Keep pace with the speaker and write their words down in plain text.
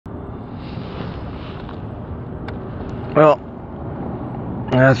Well,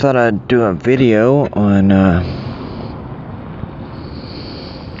 I thought I'd do a video on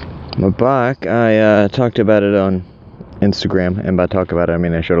my bike. I talked about it on Instagram, and by talk about it I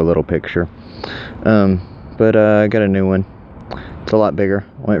mean I showed a little picture. But I got a new one. It's a lot bigger.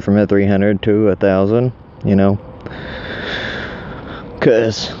 Went from a 300 to 1,000, you know,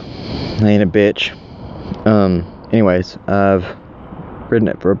 cause I ain't a bitch. Anyways, I've ridden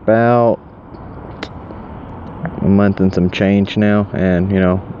it for about a month and some change now, and you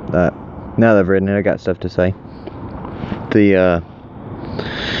know, that now that I've ridden it, I got stuff to say.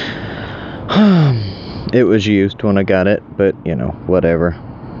 It was used when I got it, but you know, whatever.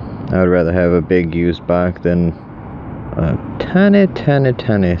 I would rather have a big used bike than a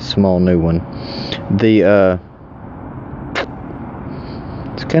tiny small new one.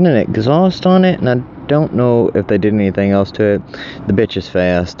 It's got an exhaust on it, and I don't know if they did anything else to it. The bitch is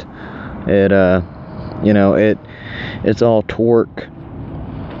fast. It you know, it's all torque,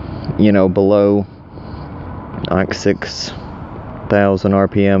 you know, below like 6,000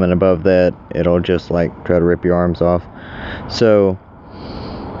 RPM, and above that it'll just like try to rip your arms off. So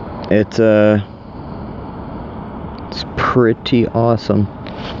it's pretty awesome.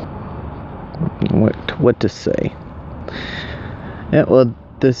 What to say? Yeah, well,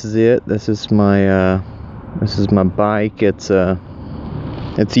 this is it. This is my bike.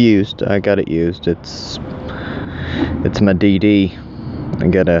 It's used. I got it used. It's my DD. I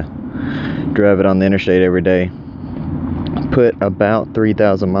gotta drive it on the interstate every day. Put about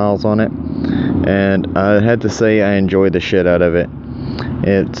 3,000 miles on it, and I had to say I enjoy the shit out of it.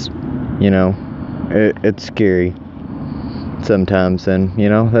 It's, you know, it's scary sometimes, and you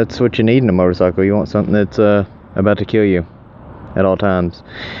know, that's what you need in a motorcycle. You want something that's about to kill you at all times.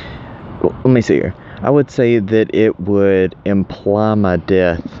 Well, let me see here. I would say that it would imply my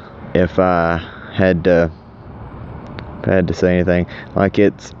death if I had to say anything. Like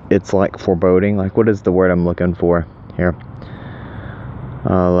it's like foreboding. Like, what is the word I'm looking for here?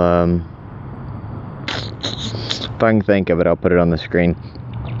 I'll if I can think of it, I'll put it on the screen.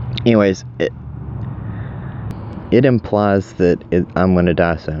 Anyways, it implies that I'm gonna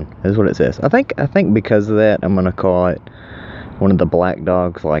die soon, is what it says. I think because of that, I'm gonna call it one of the black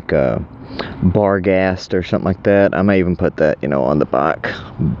dogs, like Barghest or something like that. I may even put that, you know, on the bike,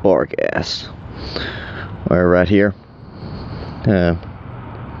 Barghest, or right here. You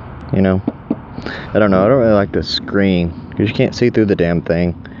know, I don't know. I don't really like the screen because you can't see through the damn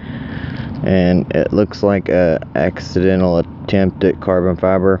thing, and it looks like a accidental attempt at carbon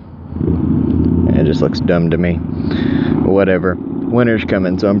fiber. It just looks dumb to me. Whatever. Winter's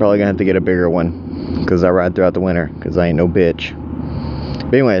coming, so I'm probably gonna have to get a bigger one because I ride throughout the winter because I ain't no bitch.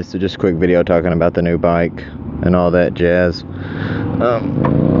 But anyways, so just a quick video talking about the new bike and all that jazz.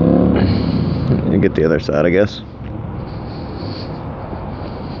 You get the other side, I guess.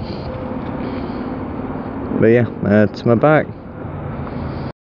 But yeah, that's my bike.